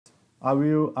I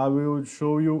will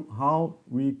show you how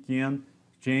we can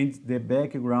change the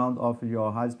background of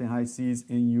your Aspen Hysys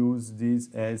and use this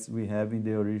as we have in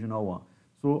the original one.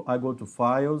 So I go to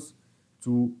Files,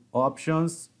 to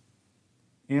Options,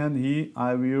 and here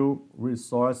I will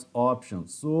Resource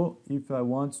Options. So if I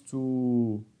want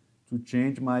to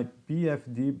change my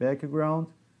PFD background,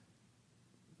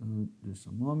 just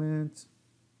a moment.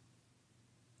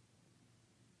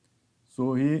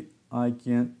 So here I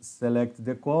can select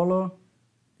the color,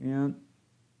 and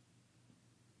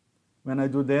when I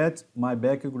do that, my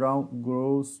background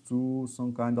goes to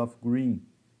some kind of green.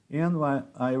 And when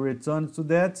I return to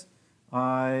that,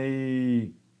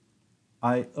 I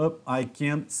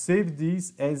can save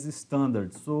this as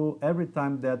standard. So every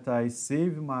time that I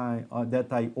that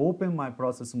I open my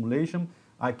process simulation,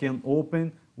 I can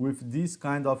open with this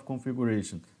kind of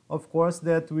configuration. Of course,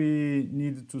 that we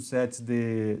need to set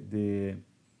the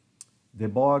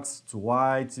box to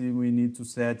white. We need to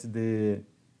set the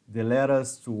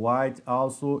letters to white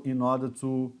also in order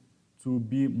to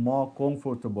be more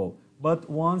comfortable. But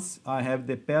once I have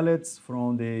the palettes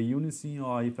from the Unisim,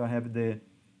 or if I have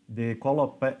the color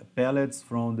palettes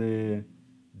from the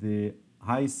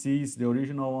Hysys, the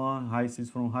original one, Hysys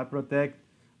from Hyprotech,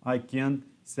 I can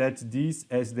set this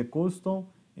as the custom,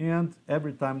 and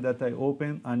every time that I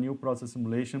open a new process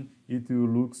simulation, it will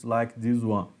look like this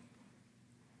one.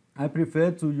 I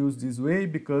prefer to use this way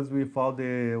because without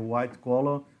the white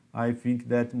color, I think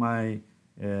that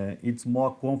it's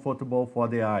more comfortable for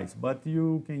the eyes. But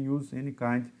you can use any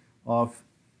kind of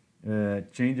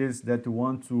changes that you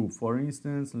want to. For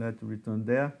instance, let's return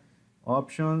there,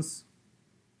 Options,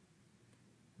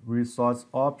 Resource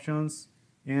Options,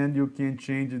 and you can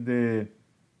change the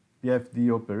PFD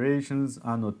operations,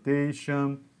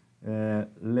 annotation,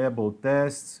 label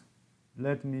tests.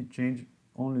 Let me change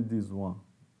only this one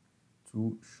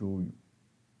to show you.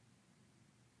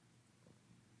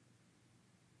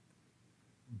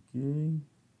 Okay.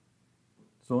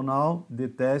 So now the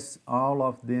tests, all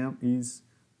of them is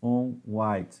on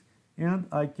white, and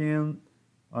I can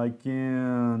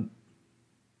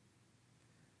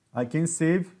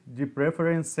save the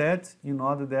preference set in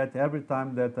order that every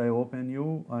time that I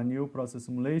open a new process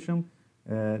simulation,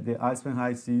 the Aspen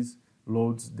Hysys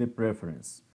loads the preference.